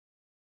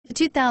The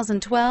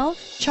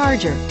 2012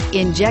 Charger.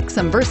 Inject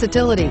some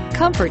versatility,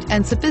 comfort,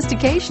 and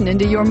sophistication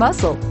into your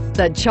muscle.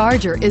 The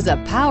Charger is a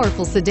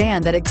powerful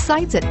sedan that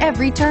excites at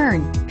every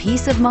turn.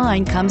 Peace of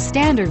mind comes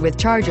standard with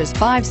Charger's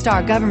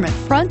 5-star government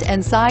front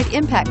and side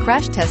impact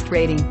crash test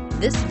rating.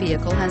 This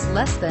vehicle has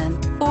less than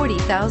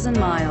 40,000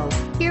 miles.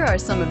 Here are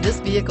some of this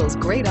vehicle's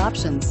great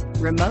options: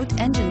 remote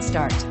engine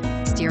start,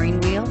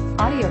 steering wheel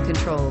audio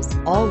controls,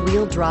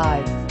 all-wheel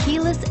drive,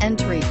 keyless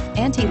entry,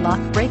 anti-lock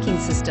braking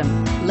system,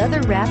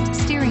 leather-wrapped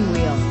steering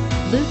wheel,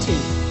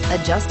 Bluetooth,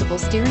 adjustable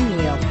steering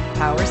wheel,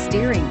 power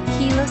steering,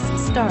 keyless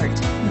start.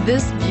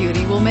 This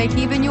beauty will make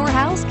even your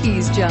house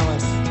keys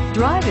jealous.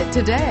 Drive it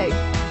today.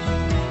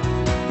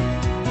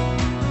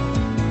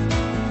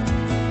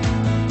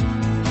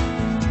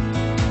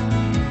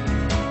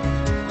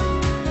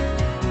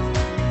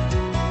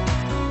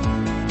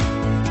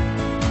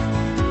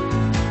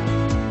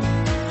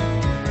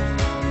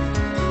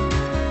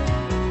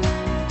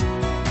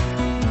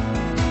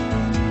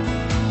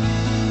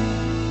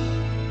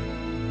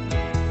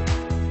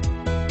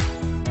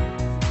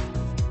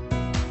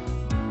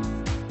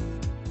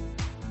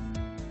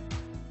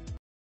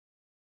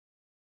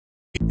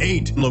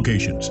 Eight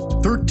locations,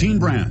 13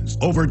 brands,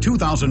 over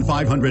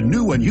 2,500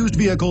 new and used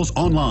vehicles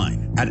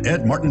online at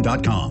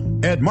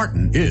edmartin.com. Ed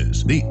Martin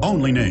is the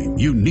only name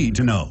you need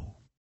to know.